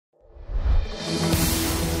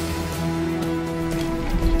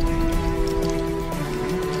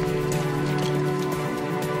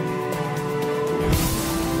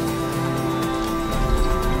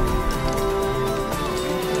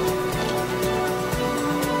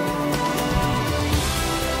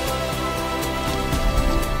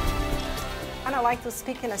like to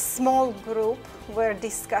speak in a small group where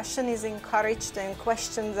discussion is encouraged and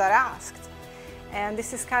questions are asked. And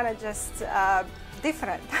this is kind of just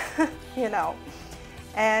different, you know.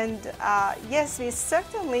 And yes, we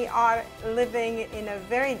certainly are living in a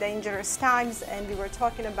very dangerous times, and we were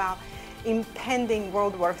talking about impending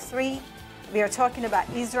World War III. We are talking about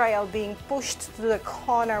Israel being pushed to the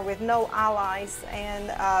corner with no allies and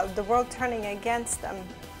the world turning against them.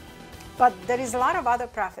 But there is a lot of other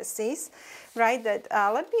prophecies, right, that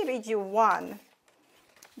let me read you one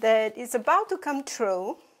that is about to come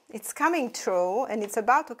true. It's coming true, and it's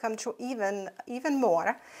about to come true even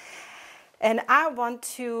more. And I want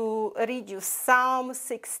to read you Psalm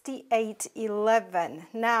 68:11.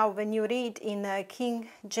 Now, when you read in King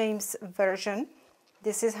James Version,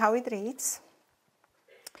 this is how it reads.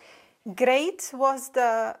 Great was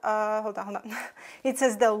the, hold on. It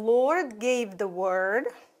says, the Lord gave the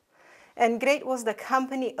word, and great was the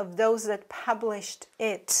company of those that published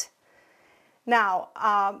it. Now,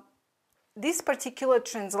 this particular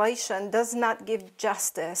translation does not give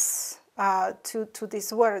justice to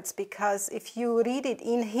these words, because if you read it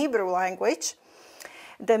in Hebrew language,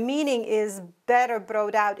 the meaning is better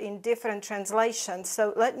brought out in different translations.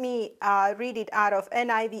 So let me read it out of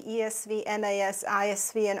NIV, ESV, NAS,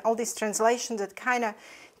 ISV, and all these translations that kind of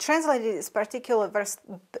translated this particular verse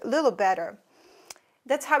a little better.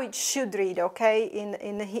 That's how it should read, okay,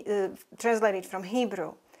 translated from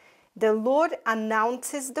Hebrew. The Lord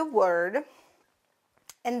announces the word,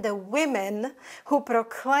 and the women who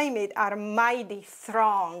proclaim it are mighty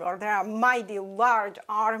throng, or they are mighty large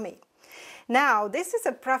army. Now, this is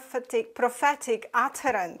a prophetic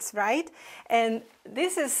utterance, right? And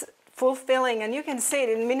this is fulfilling, and you can see it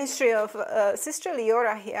in the ministry of Sister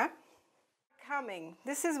Leora here. Coming.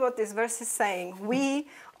 This is what this verse is saying. We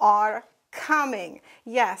are coming.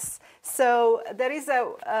 Yes. So there is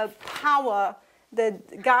a power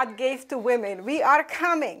that God gave to women. We are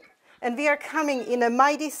coming. And we are coming in a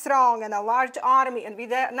mighty throng and a large army, and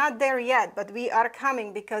we're not there yet, but we are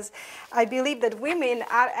coming, because I believe that women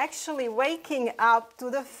are actually waking up to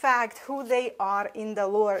the fact who they are in the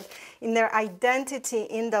Lord, in their identity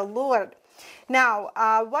in the Lord. Now,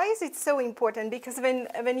 why is it so important? Because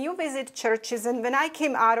when you visit churches, and when I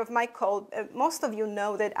came out of my cult, most of you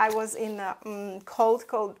know that I was in a cult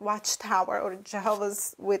called Watchtower, or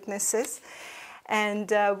Jehovah's Witnesses.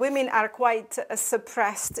 And women are quite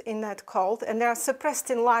suppressed in that cult, and they are suppressed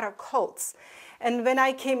in a lot of cults. And when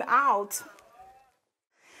I came out,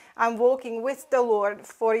 I'm walking with the Lord,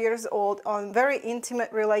 4 years old, on very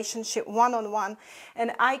intimate relationship, one-on-one.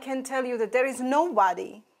 And I can tell you that there is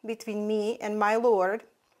nobody between me and my Lord.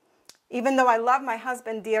 Even though I love my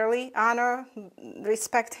husband dearly, honor,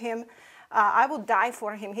 respect him, I will die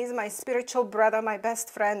for him. He's my spiritual brother, my best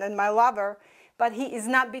friend, and my lover. But he is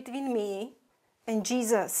not between me and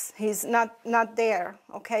Jesus. He's not there,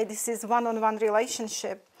 okay? This is one-on-one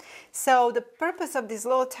relationship. So the purpose of this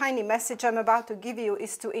little tiny message I'm about to give you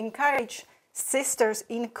is to encourage sisters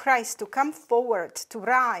in Christ to come forward, to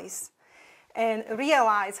rise, and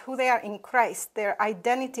realize who they are in Christ, their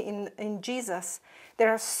identity in Jesus.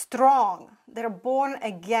 They're strong. They're born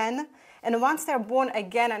again. And once they're born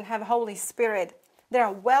again and have Holy Spirit, they're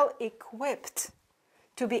well equipped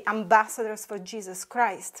to be ambassadors for Jesus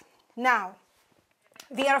Christ. Now,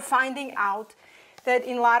 we are finding out that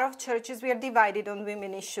in a lot of churches we are divided on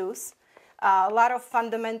women issues. A lot of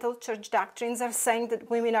fundamental church doctrines are saying that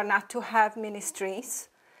women are not to have ministries,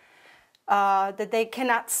 that they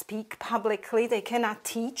cannot speak publicly, they cannot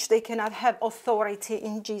teach, they cannot have authority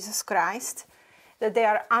in Jesus Christ, that they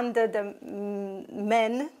are under the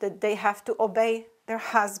men, that they have to obey their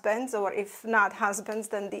husbands, or if not husbands,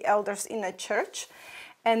 then the elders in a church,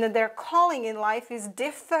 and that their calling in life is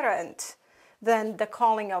different than the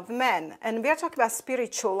calling of men. And we are talking about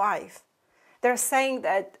spiritual life. They're saying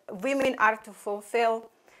that women are to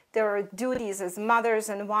fulfill their duties as mothers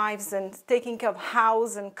and wives, and taking care of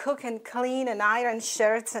house, and cook and clean and iron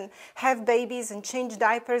shirts, and have babies and change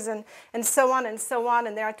diapers, and so on and so on.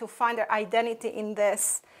 And they are to find their identity in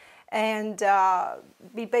this, and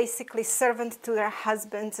be basically servants to their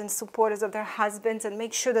husbands and supporters of their husbands, and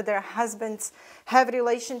make sure that their husbands have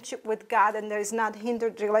relationship with God, and there is not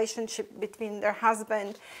hindered relationship between their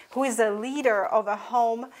husband, who is a leader of a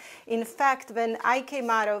home. In fact, when I came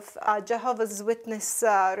out of Jehovah's Witness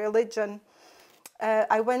religion,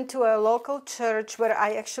 I went to a local church where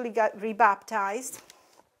I actually got rebaptized.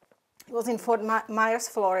 It was in Fort Myers,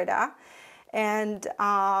 Florida, and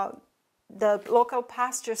the local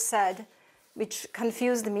pastor said, which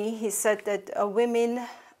confused me, he said that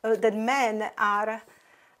that men are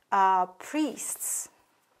priests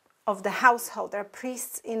of the household. They're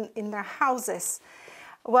priests in their houses.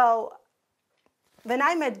 Well, when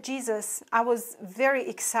I met Jesus, I was very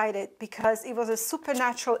excited because it was a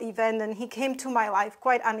supernatural event and he came to my life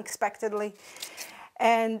quite unexpectedly.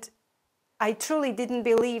 And I truly didn't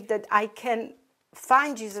believe that I can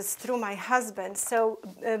find Jesus through my husband. So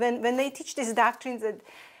when they teach these doctrines that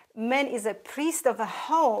man is a priest of a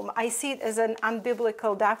home, I see it as an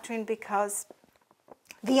unbiblical doctrine because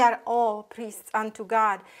we are all priests unto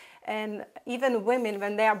God. And even women,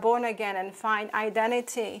 when they are born again and find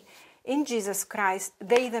identity in Jesus Christ,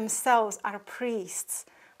 they themselves are priests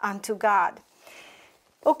unto God.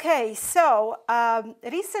 Okay, so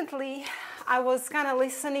recently I was kind of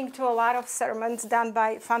listening to a lot of sermons done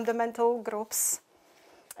by fundamental groups.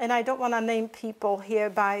 And I don't want to name people here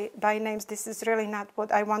by names. This is really not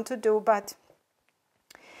what I want to do. But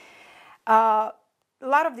a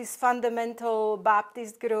lot of these fundamental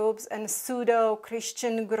Baptist groups and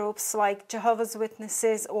pseudo-Christian groups like Jehovah's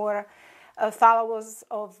Witnesses or followers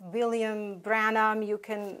of William Branham, you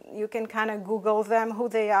can kind of Google them, who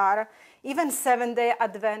they are. Even Seventh-day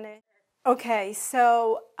Adventists. Okay,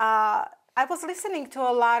 so I was listening to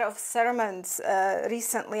a lot of sermons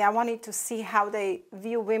recently. I wanted to see how they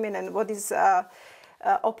view women and what is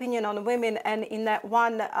opinion on women. And in that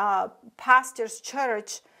one pastor's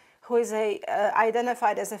church, who is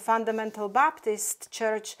identified as a fundamental Baptist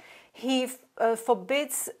church, he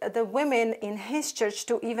forbids the women in his church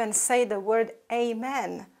to even say the word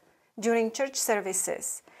amen during church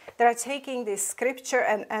services. They are taking this scripture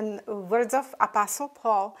and words of Apostle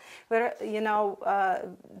Paul, where,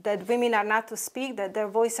 that women are not to speak, that their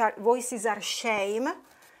voices are shame.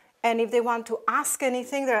 And if they want to ask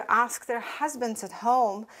anything, they ask their husbands at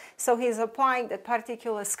home. So he's applying that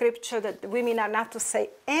particular scripture that women are not to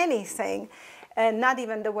say anything, and not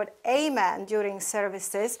even the word amen during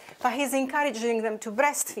services, but he's encouraging them to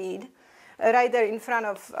breastfeed. Right there in front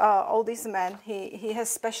of all these men, he has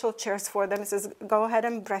special chairs for them. He says, go ahead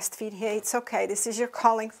and breastfeed here. It's okay. This is your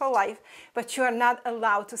calling for life. But you are not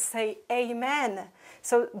allowed to say amen.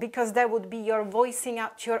 So because that would be your voicing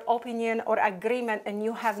out your opinion or agreement, and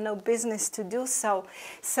you have no business to do so.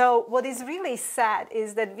 So what is really sad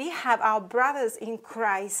is that we have our brothers in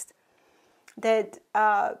Christ that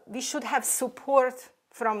we should have support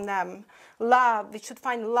from them. Love. We should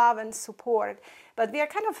find love and support. But we are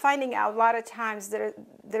kind of finding out a lot of times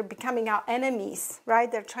they're becoming our enemies,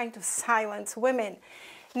 right? They're trying to silence women.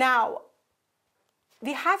 Now,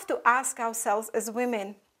 we have to ask ourselves as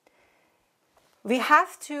women, we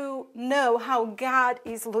have to know how God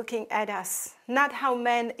is looking at us, not how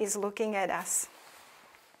man is looking at us.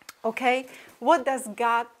 Okay? What does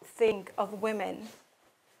God think of women?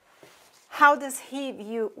 How does he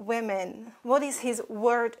view women? What is his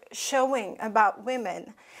word showing about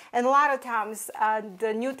women? And a lot of times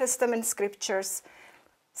the New Testament scriptures,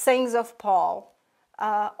 sayings of Paul,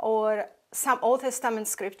 or some Old Testament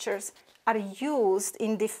scriptures are used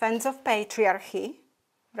in defense of patriarchy,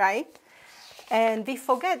 right? And we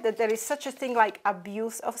forget that there is such a thing like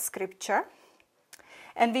abuse of scripture.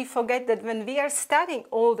 And we forget that when we are studying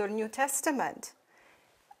Old or New Testament,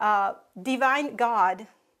 divine God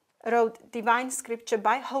wrote divine scripture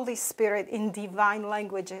by Holy Spirit in divine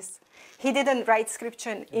languages. He didn't write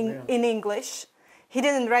scripture in English. He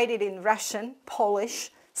didn't write it in Russian,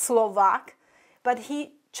 Polish, Slovak, but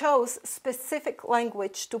he chose specific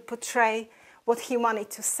language to portray what he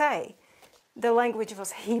wanted to say. The language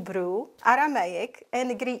was Hebrew, Aramaic,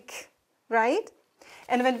 and Greek, right?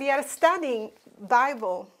 And when we are studying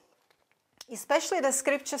Bible, especially the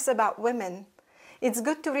scriptures about women, it's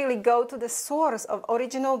good to really go to the source of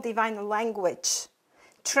original divine language,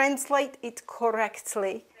 translate it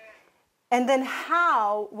correctly, and then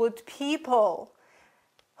how would people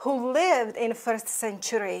who lived in first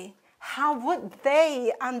century, how would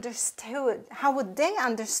they understand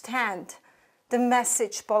the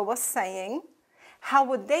message Paul was saying? How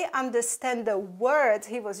would they understand the words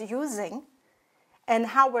he was using? And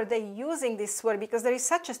how were they using this word? Because there is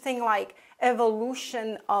such a thing like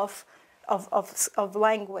evolution of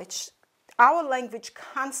language. Our language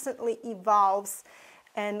constantly evolves,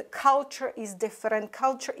 and culture is different.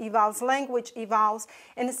 Culture evolves, language evolves,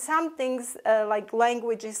 and some things like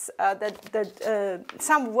languages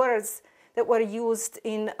some words that were used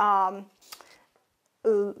in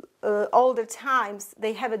older times,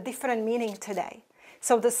 they have a different meaning today.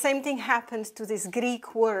 So the same thing happens to these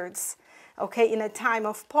Greek words, okay, in a time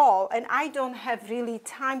of Paul. And I don't have really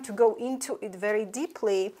time to go into it very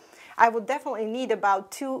deeply. I would definitely need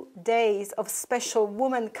about 2 days of special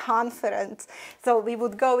woman conference. So we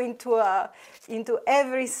would go into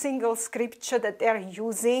every single scripture that they're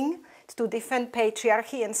using to defend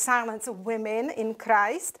patriarchy and silence women in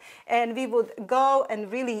Christ. And we would go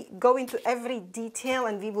and really go into every detail,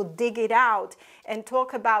 and we would dig it out and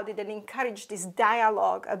talk about it and encourage this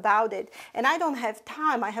dialogue about it. And I don't have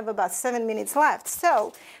time. I have about 7 minutes left.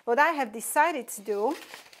 So what I have decided to do,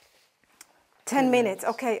 10 minutes.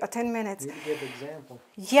 Okay, 10 minutes. You give an example.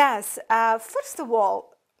 Yes. First of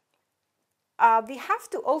all, we have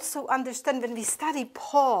to also understand when we study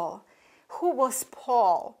Paul, who was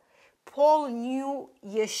Paul? Paul knew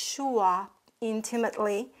Yeshua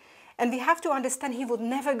intimately, and we have to understand he would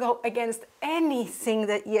never go against anything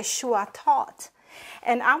that Yeshua taught.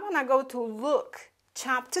 And I want to go to Luke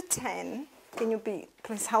chapter 10. Can you be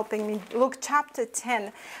please helping me? Luke chapter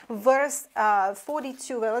 10, verse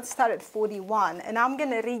 42. Well, let's start at 41. And I'm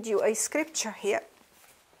going to read you a scripture here.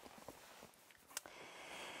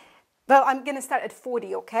 Well, I'm going to start at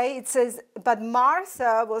 40, okay? It says, "But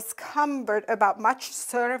Martha was cumbered about much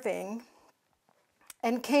serving,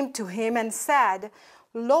 and came to him and said,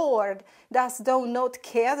 Lord, dost thou not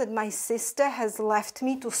care that my sister has left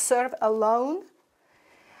me to serve alone?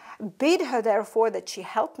 Bid her therefore that she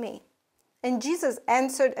help me. And Jesus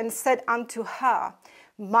answered and said unto her,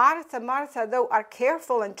 Martha, Martha, thou art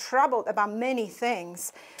careful and troubled about many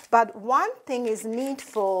things, but one thing is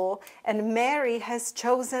needful, and Mary has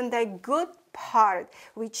chosen the good part,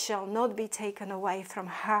 which shall not be taken away from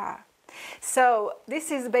her." So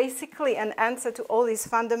this is basically an answer to all these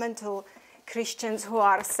fundamental Christians who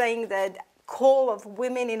are saying that call of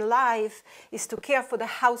women in life is to care for the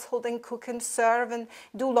household and cook and serve and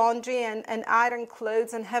do laundry and iron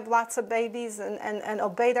clothes and have lots of babies and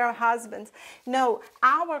obey their husbands. No,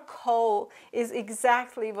 our call is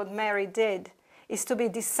exactly what Mary did, is to be a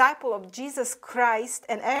disciple of Jesus Christ,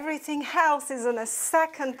 and everything else is in a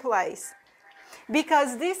second place.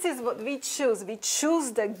 Because this is what we choose. We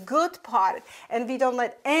choose the good part, and we don't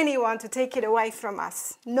let anyone to take it away from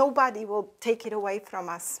us. Nobody will take it away from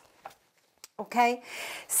us. Okay,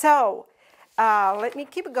 so let me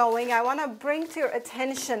keep going. I want to bring to your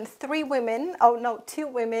attention two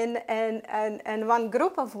women and one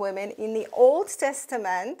group of women in the Old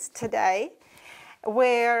Testament today,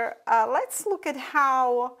 where let's look at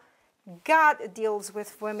how God deals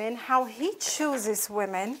with women, how he chooses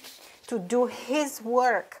women to do his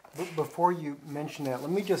work. Before you mention that,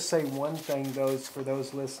 let me just say one thing, for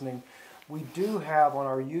those listening. We do have on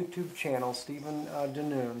our YouTube channel, Stephen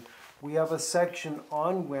Danoon, we have a section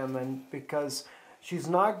on women, because she's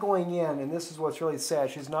not going in, and this is what's really sad,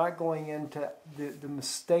 she's not going into the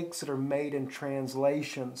mistakes that are made in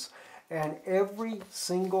translations. And every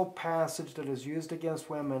single passage that is used against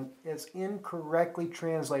women is incorrectly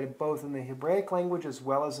translated, both in the Hebraic language as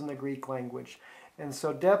well as in the Greek language. And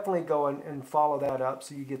so definitely go and follow that up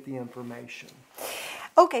so you get the information.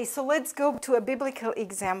 Okay, so let's go to a biblical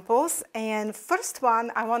examples. And first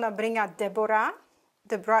one, I want to bring out Deborah.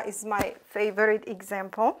 Deborah is my favorite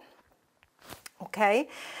example. Okay,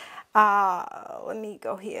 let me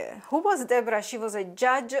go here. Who was Deborah? She was a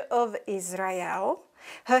judge of Israel.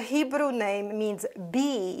 Her Hebrew name means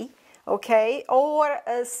bee, okay, or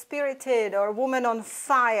a spirited or woman on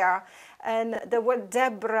fire. And the word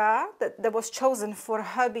Deborah, that was chosen for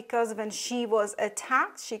her because when she was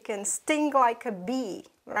attacked, she can sting like a bee,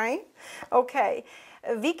 right? Okay.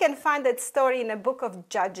 We can find that story in the book of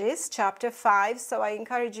Judges, chapter 5. So I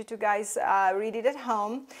encourage you to guys read it at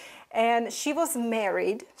home. And she was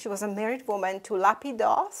married. She was a married woman to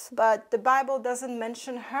Lapidoth, but the Bible doesn't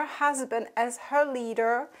mention her husband as her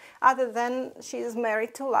leader, other than she is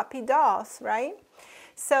married to Lapidoth, right?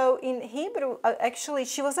 So in Hebrew, actually,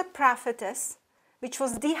 she was a prophetess, which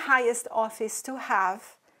was the highest office to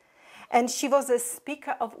have. And she was a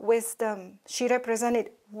speaker of wisdom. She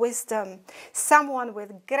represented wisdom, someone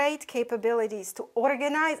with great capabilities to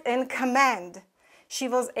organize and command. She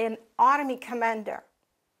was an army commander,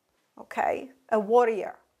 okay, a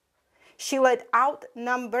warrior. She led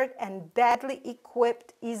outnumbered and badly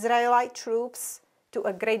equipped Israelite troops to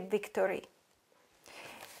a great victory.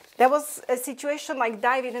 There was a situation like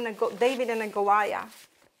David and a Goliath.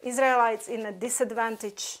 Israelites in a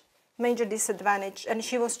disadvantage, major disadvantage, and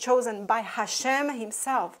she was chosen by Hashem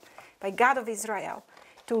himself, by God of Israel,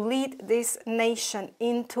 to lead this nation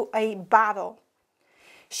into a battle.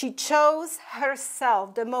 She chose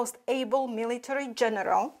herself the most able military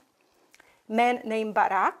general, man named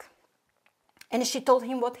Barak, and she told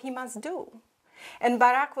him what he must do. And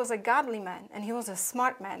Barak was a godly man, and he was a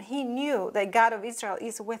smart man. He knew that God of Israel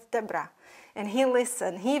is with Deborah, and he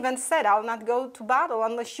listened. He even said, I'll not go to battle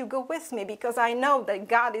unless you go with me, because I know that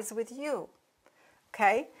God is with you.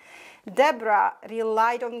 Okay? Deborah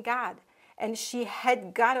relied on God, and she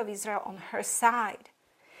had God of Israel on her side.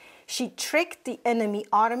 She tricked the enemy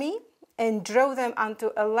army and drove them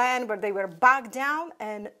onto a land where they were bogged down,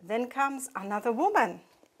 and then comes another woman.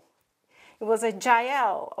 It was a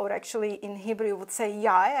Jael, or actually in Hebrew you would say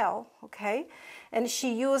Yael, okay? And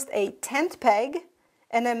she used a tent peg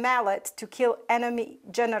and a mallet to kill enemy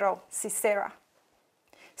general Sisera.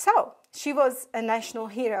 So she was a national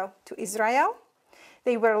hero to Israel.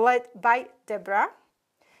 They were led by Deborah.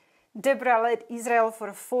 Deborah led Israel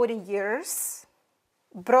for 40 years,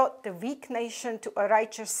 brought the weak nation to a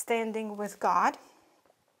righteous standing with God.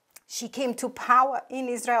 She came to power in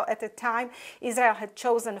Israel at the time. Israel had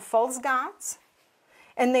chosen false gods,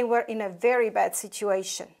 and they were in a very bad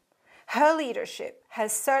situation. Her leadership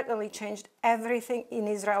has certainly changed everything in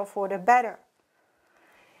Israel for the better.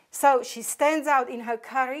 So she stands out in her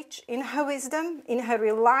courage, in her wisdom, in her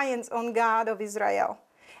reliance on God of Israel,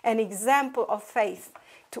 an example of faith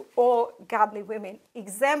to all godly women,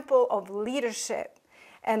 example of leadership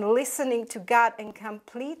and listening to God and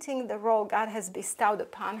completing the role God has bestowed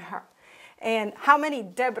upon her. And how many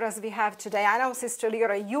Deborahs we have today? I know, Sister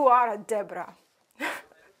Leora, you are a Deborah.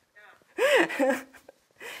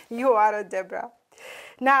 You are a Deborah.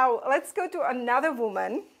 Now, let's go to another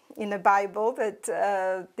woman in the Bible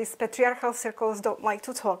that these patriarchal circles don't like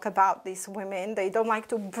to talk about, these women. They don't like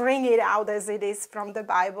to bring it out as it is from the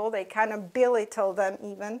Bible. They kind of belittle them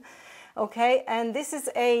even. Okay, and this is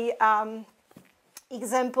a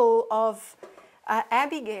example of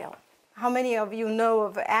Abigail. How many of you know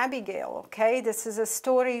of Abigail? Okay, this is a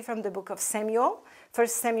story from the book of Samuel, 1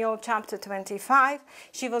 Samuel chapter 25.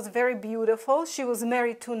 She was very beautiful. She was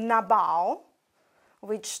married to Nabal,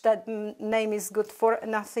 which that name is good for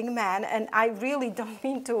nothing man. And I really don't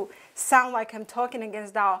mean to sound like I'm talking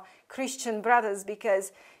against our Christian brothers,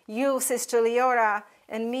 because you, Sister Leora,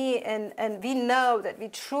 and me, and we know that we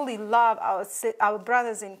truly love our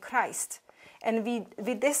brothers in Christ. And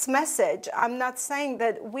with this message, I'm not saying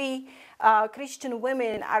that we Christian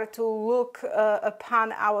women are to look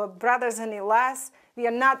upon our brothers any less. We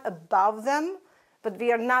are not above them, but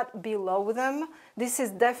we are not below them. This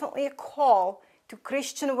is definitely a call to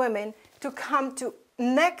Christian women to come to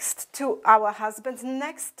next to our husbands,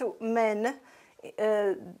 next to men,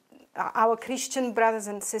 our Christian brothers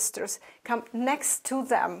and sisters, come next to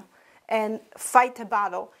them and fight a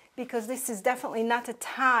battle, because this is definitely not a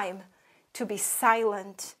time to be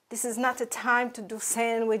silent. This is not a time to do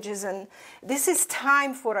sandwiches, and this is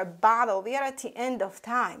time for a battle. We are at the end of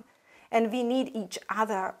time, and we need each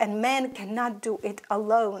other, and men cannot do it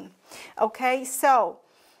alone. Okay, so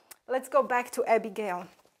let's go back to Abigail.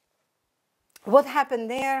 What happened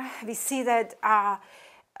there? We see that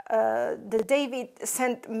David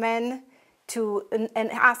sent men to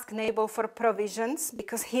and asked Nabal for provisions,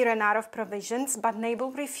 because he ran out of provisions, but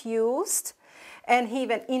Nabal refused. And he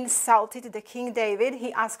even insulted the King David.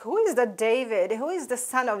 He asked, who is the David? Who is the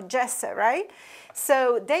son of Jesse, right?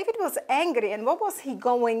 So David was angry, and what was he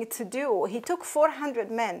going to do? He took 400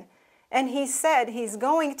 men, and he said he's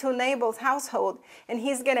going to Nabal's household, and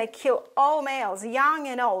he's going to kill all males, young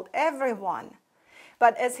and old, everyone.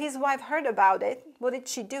 But as his wife heard about it, what did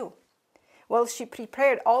she do? Well, she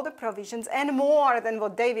prepared all the provisions, and more than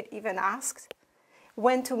what David even asked,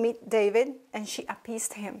 went to meet David, and she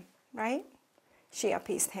appeased him, right? She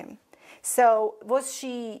appeased him. So was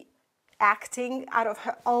she acting out of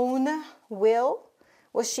her own will?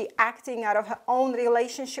 Was she acting out of her own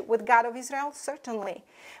relationship with God of Israel? Certainly.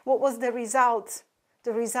 What was the result?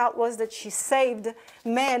 The result was that she saved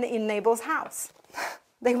men in Nabal's house.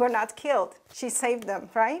 They were not killed. She saved them,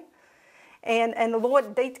 right? And the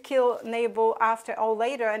Lord did kill Nabal after all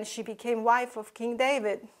later, and she became wife of King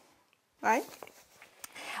David, right?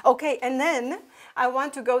 Okay, and then I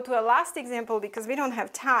want to go to a last example because we don't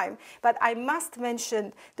have time, but I must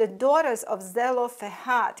mention the daughters of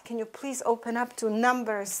Zelophehad. Can you please open up to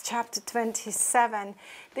Numbers chapter 27?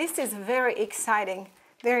 This is very exciting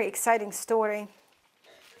story.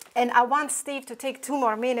 And I want Steve to take 2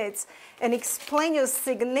 more minutes and explain you the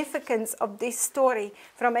significance of this story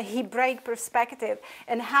from a Hebraic perspective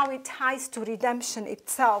and how it ties to redemption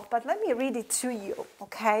itself. But let me read it to you,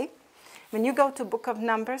 okay? When you go to book of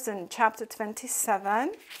Numbers in chapter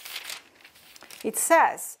 27, it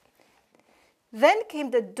says, then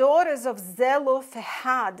came the daughters of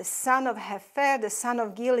Zelophehad, the son of Hefer, the son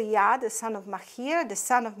of Gilead, the son of Machir, the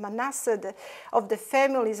son of Manasseh, of the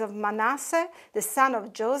families of Manasseh, the son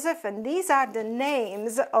of Joseph. And these are the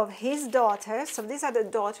names of his daughters. So these are the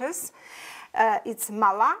daughters. It's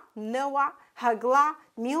Mala, Noah, Hagla,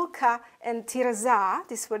 Milcah, and Tirzah.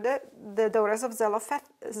 These were the daughters of Zelophehad.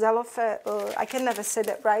 I can never say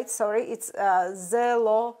that right, sorry. It's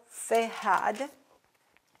Zelophehad.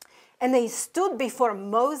 And they stood before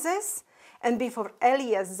Moses and before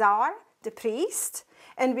Eleazar, the priest,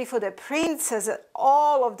 and before the princes,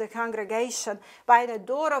 all of the congregation, by the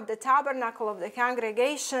door of the tabernacle of the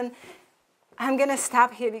congregation. I'm going to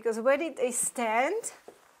stop here because where did they stand?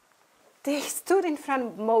 They stood in front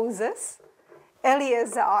of Moses,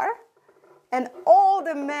 Eleazar, and all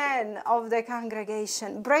the men of the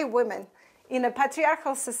congregation, brave women, in a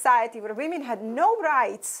patriarchal society where women had no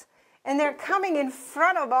rights. And they're coming in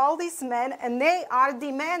front of all these men and they are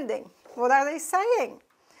demanding. What are they saying?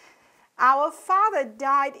 Our father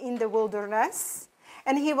died in the wilderness,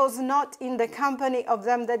 and he was not in the company of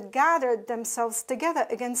them that gathered themselves together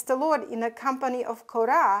against the Lord in the company of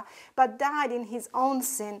Korah, but died in his own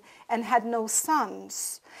sin and had no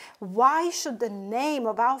sons. Why should the name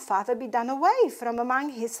of our father be done away from among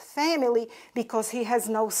his family, because he has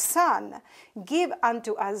no son? Give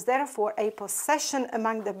unto us therefore a possession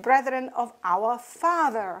among the brethren of our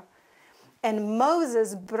father. And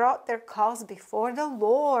Moses brought their cause before the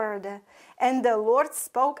Lord. And the Lord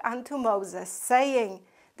spoke unto Moses, saying,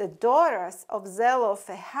 The daughters of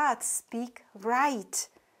Zelophehad speak right.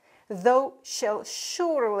 Thou shalt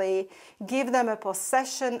surely give them a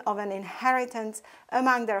possession of an inheritance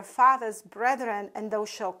among their father's brethren, and thou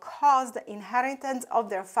shalt cause the inheritance of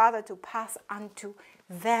their father to pass unto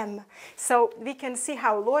them. So we can see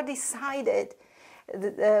how Lord decided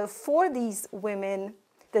for these women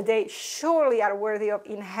that they surely are worthy of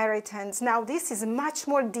inheritance. Now, this is much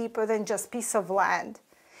more deeper than just piece of land.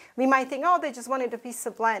 We might think, oh, they just wanted a piece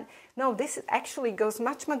of land. No, this actually goes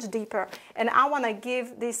much, much deeper. And I want to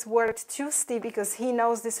give this word to Steve because he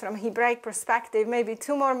knows this from Hebraic perspective, maybe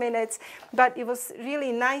 2 more minutes. But it was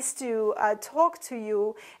really nice to talk to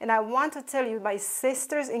you. And I want to tell you, my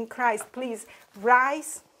sisters in Christ, please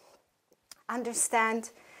rise,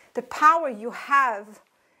 understand the power you have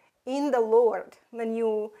in the Lord. When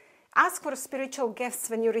you ask for spiritual gifts,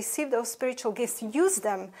 when you receive those spiritual gifts, use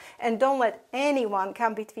them and don't let anyone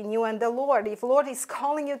come between you and the Lord. If the Lord is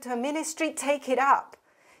calling you to a ministry, take it up.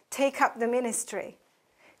 Take up the ministry.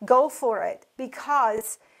 Go for it,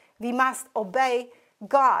 because we must obey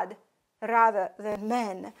God rather than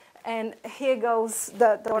men. And here goes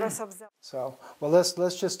the daughters of Zelophehad. So, well, let's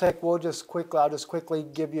just take. I'll just quickly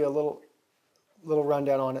give you a little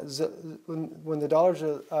rundown on it. When the daughters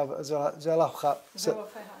of Zelophehad,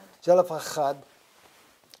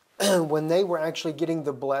 when they were actually getting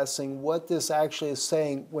the blessing, what this actually is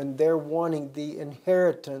saying, when they're wanting the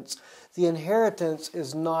inheritance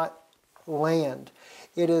is not land.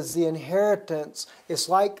 It is the inheritance. It's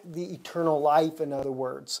like the eternal life, in other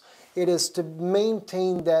words. It is to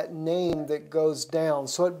maintain that name that goes down.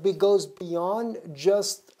 So it goes beyond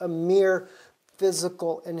just a mere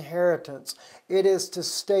physical inheritance. It is to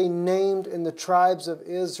stay named in the tribes of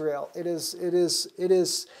Israel. It is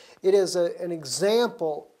an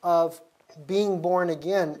example of being born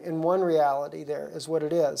again in one reality. There is what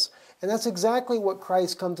it is. And that's exactly what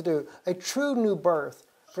Christ come to do. A true new birth,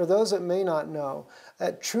 for those that may not know,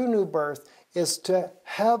 that true new birth is to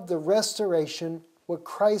have the restoration what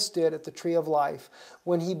Christ did at the tree of life.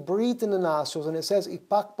 When he breathed in the nostrils, and it says,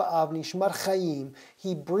 Ipak ba'av nishmar chayim,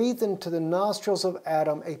 he breathed into the nostrils of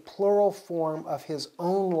Adam a plural form of his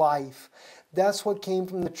own life. That's what came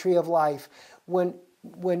from the tree of life. When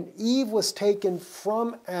Eve was taken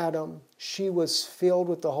from Adam, she was filled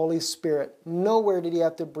with the Holy Spirit. Nowhere did he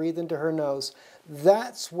have to breathe into her nose.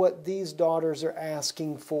 That's what these daughters are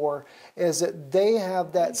asking for, is that they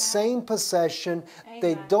have that same possession. Amen.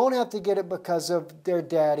 They don't have to get it because of their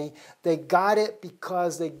daddy. They got it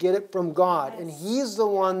because they get it from God. Yes. And he's the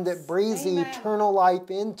one that breathes the eternal life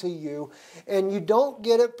into you. And you don't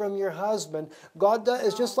get it from your husband. God does.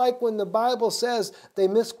 It's just like when the Bible says, they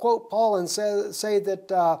misquote Paul and say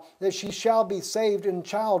that she shall be saved in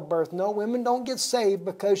childbirth. No, women don't get saved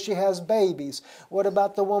because she has babies. What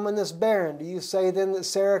about the woman that's barren? Do you say then that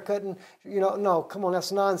Sarah couldn't, no, come on,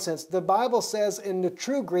 that's nonsense. The Bible says in the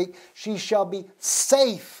true Greek, she shall be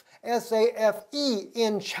safe, S-A-F-E,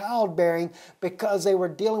 in childbearing, because they were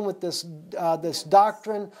dealing with this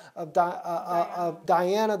doctrine of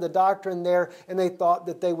Diana, the doctrine there, and they thought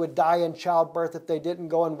that they would die in childbirth if they didn't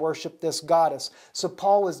go and worship this goddess. So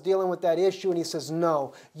Paul was dealing with that issue, and he says,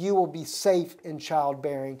 no, you will be safe in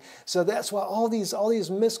childbearing. So that's why all these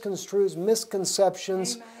misconstrues,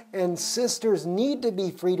 misconceptions, Amen. And sisters need to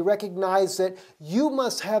be free to recognize that you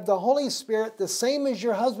must have the Holy Spirit the same as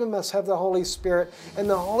your husband must have the Holy Spirit, and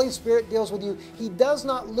the Holy Spirit deals with you. He does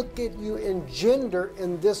not look at you in gender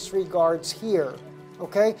in this regards here.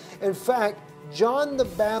 Okay? In fact, John the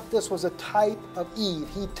Baptist was a type of Eve.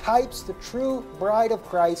 He types the true bride of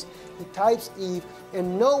Christ. He types Eve,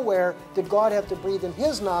 and nowhere did God have to breathe in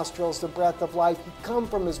his nostrils the breath of life. He come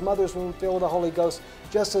from his mother's womb filled with the Holy Ghost,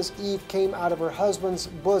 just as Eve came out of her husband's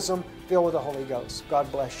bosom filled with the Holy Ghost. God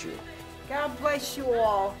bless you. God bless you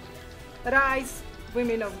all. Rise,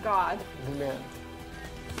 women of God. Amen.